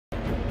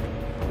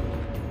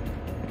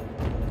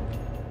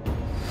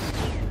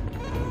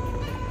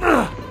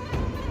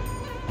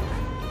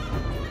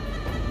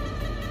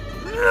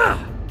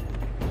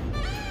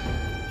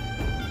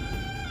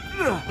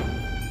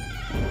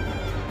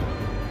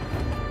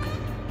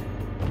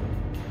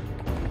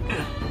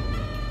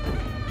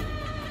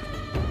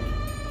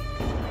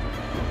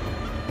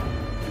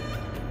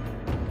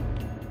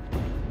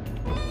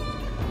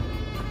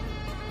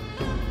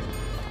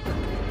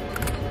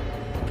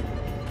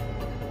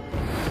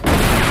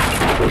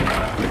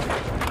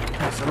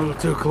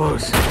little too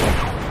close.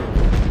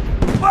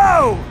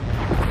 Whoa!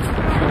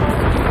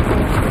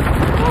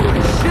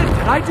 Holy shit,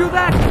 did I do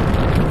that?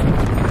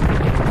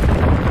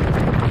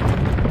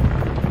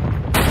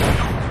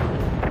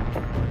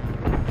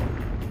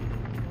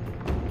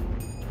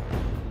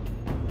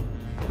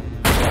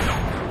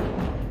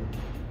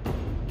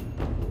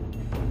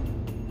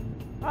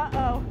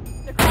 Uh-oh.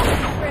 They're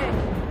crossing the bridge.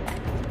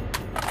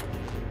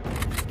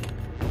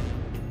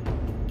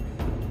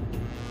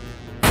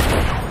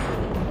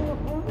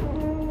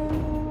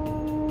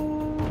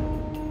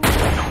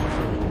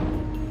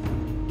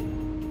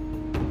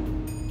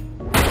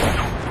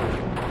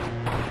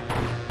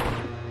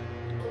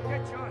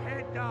 Get your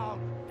head down!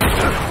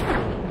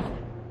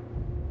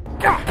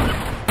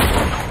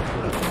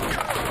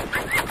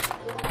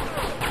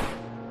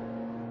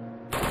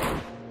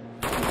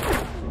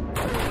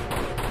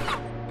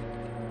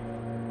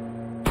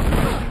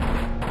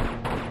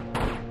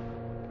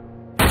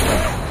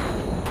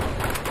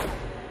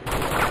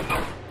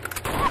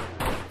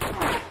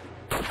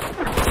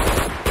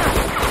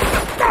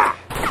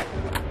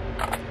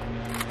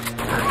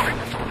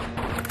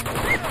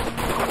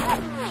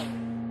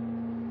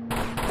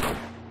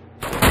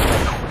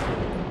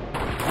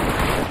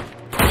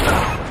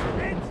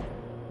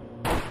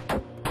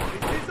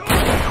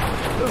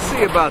 We'll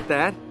see about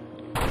that.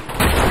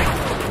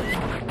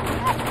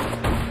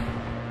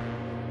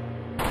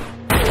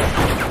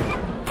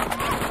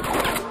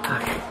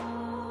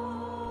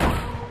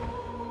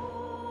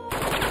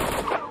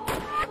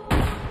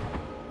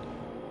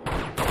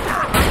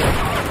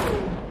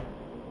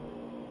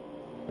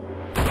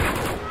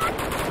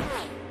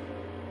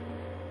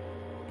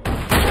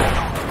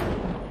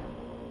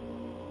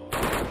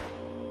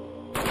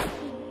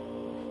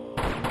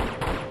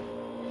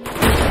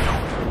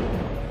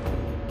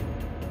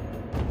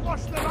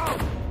 Flush them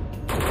out!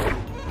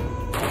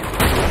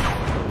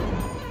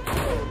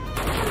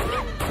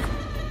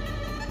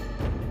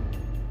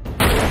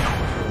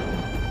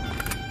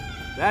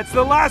 That's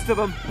the last of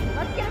them.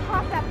 Let's get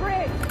across that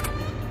bridge.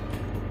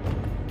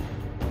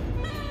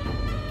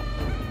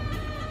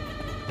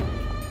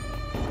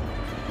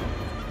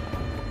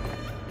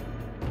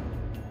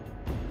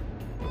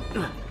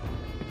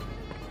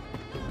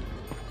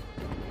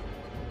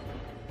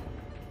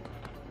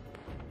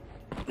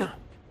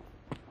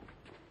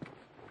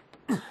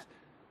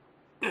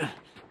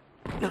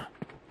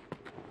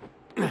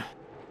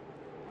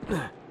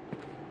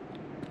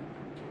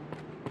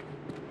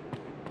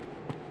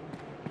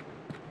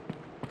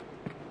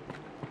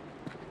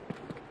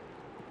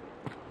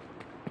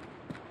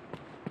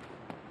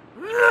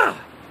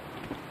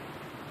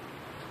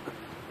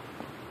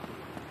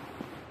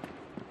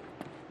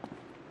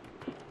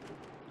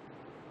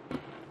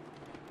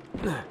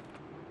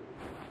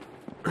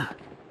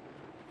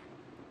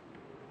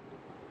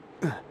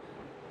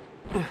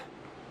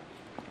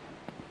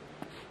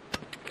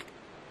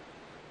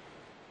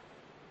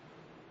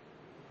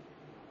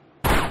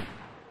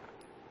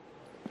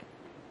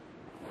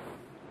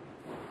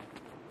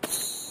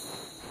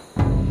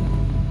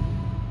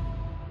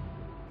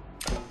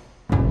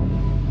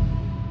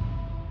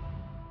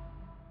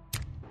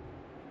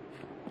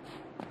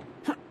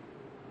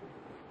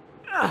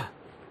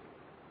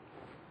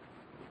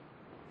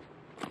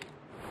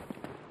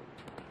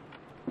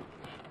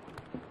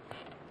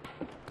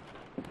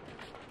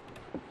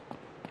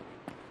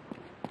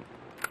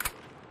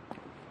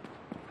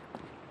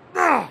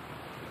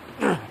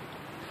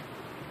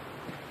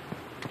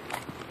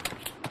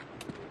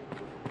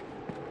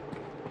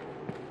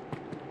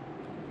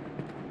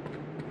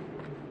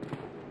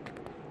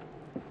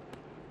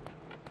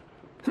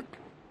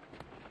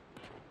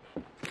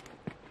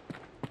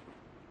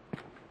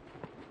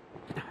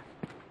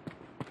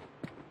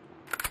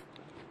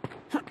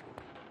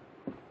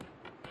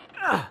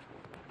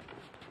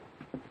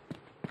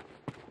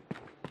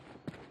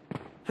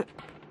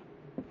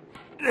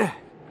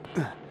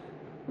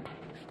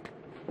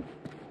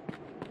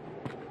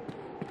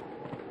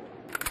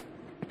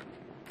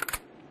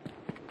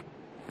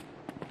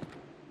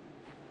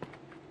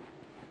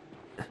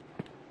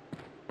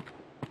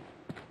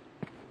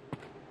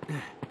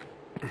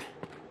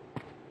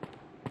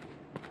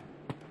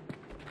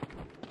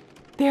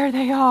 There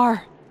they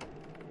are.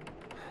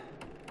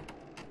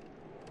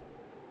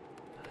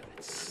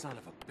 That son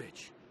of a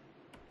bitch.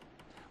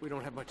 We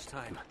don't have much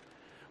time.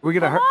 We're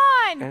gonna Come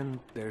on! And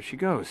there she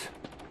goes.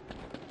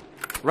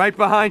 Right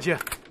behind you.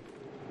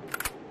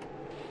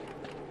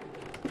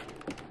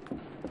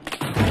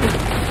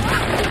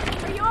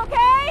 Are you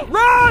okay?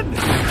 Run!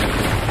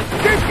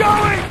 Keep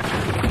going!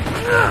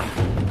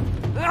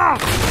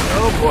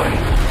 Oh boy.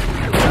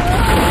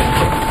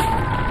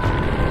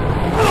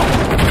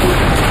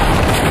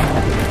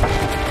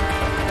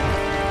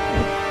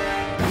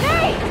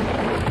 Nate!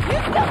 You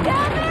still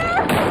down there?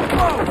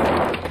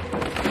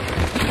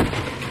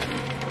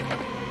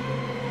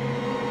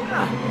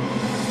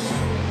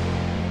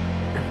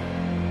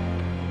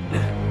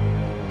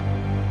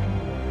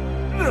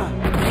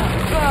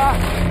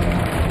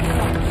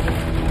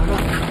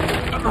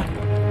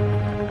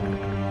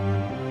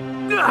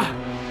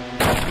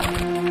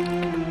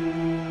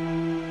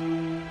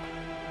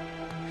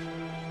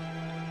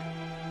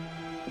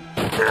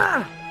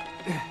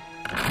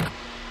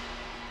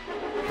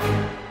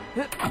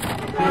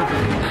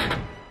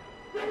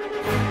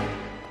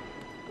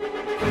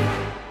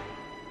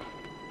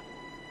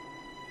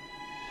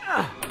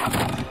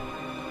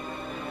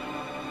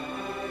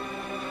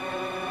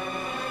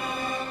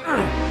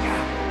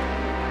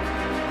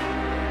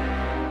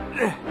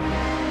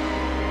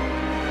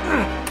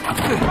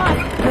 Come on.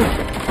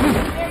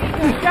 There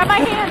you go. Grab my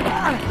hand.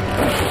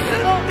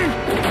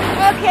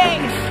 Okay.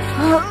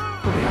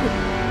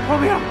 Hold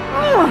me up.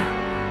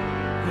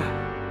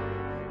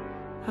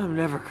 I'm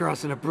never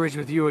crossing a bridge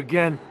with you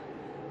again.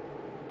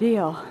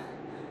 Deal.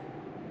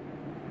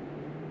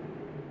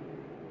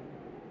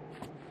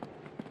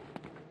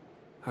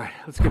 All right,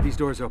 let's get these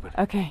doors open.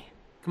 Okay.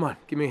 Come on,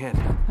 give me a hand.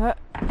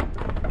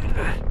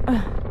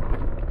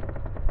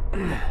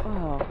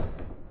 Oh.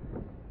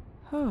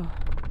 Oh.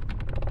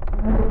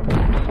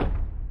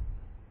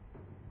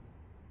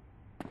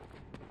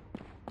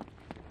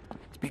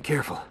 Be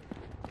careful.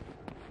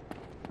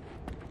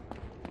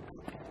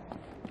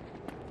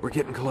 We're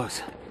getting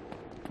close.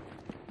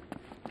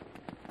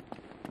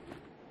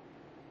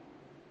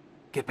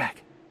 Get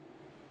back.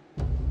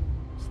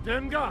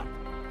 Stand guard.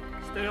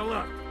 Stay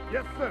alert.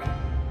 Yes, sir.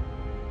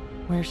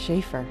 Where's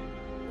Schafer?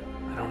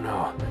 I don't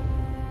know.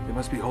 They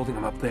must be holding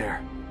him up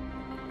there.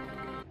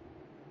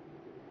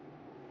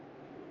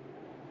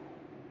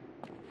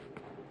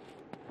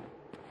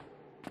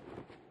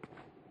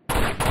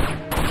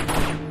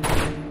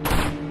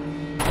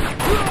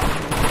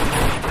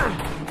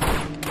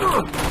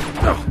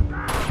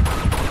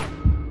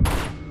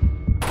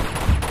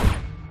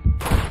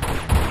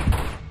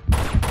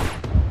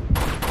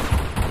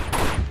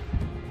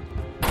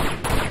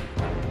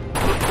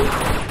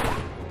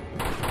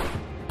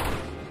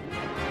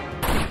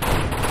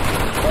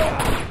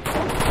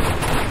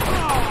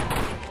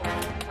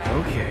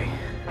 Okay.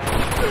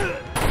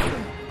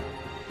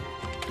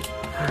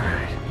 All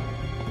right.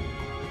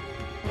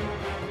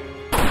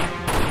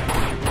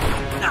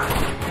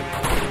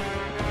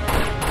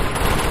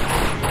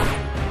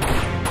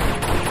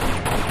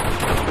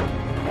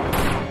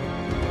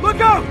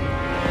 Look out!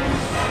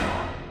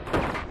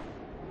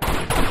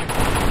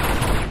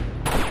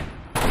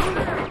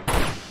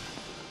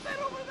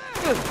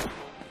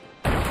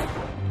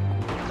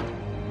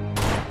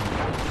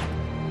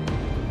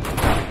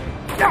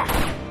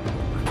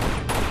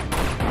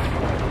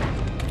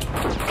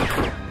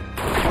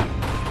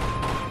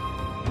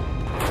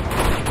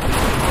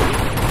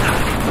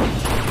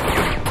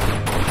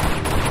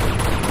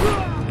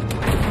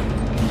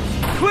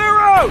 Clear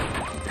out!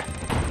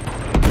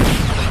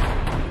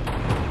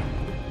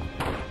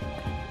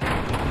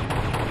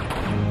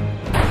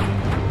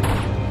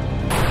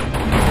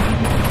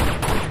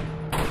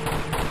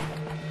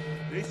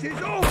 This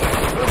is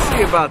over. We'll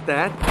see about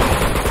that.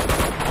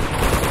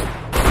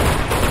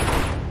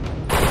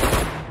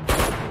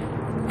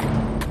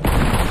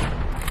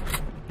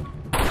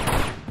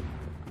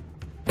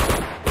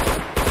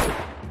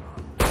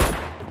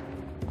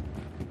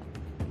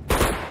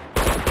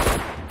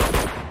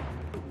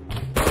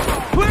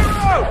 Clear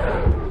out!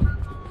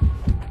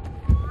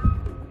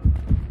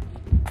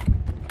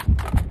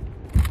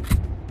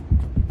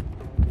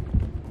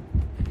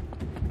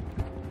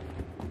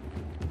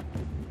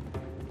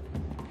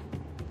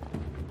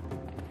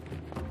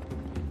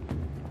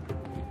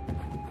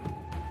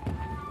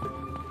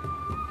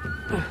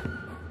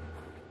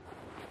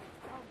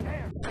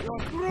 You're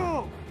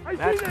through. I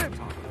That's see what I'm them.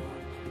 talking about.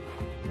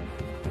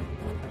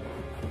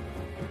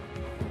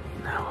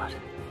 Now what?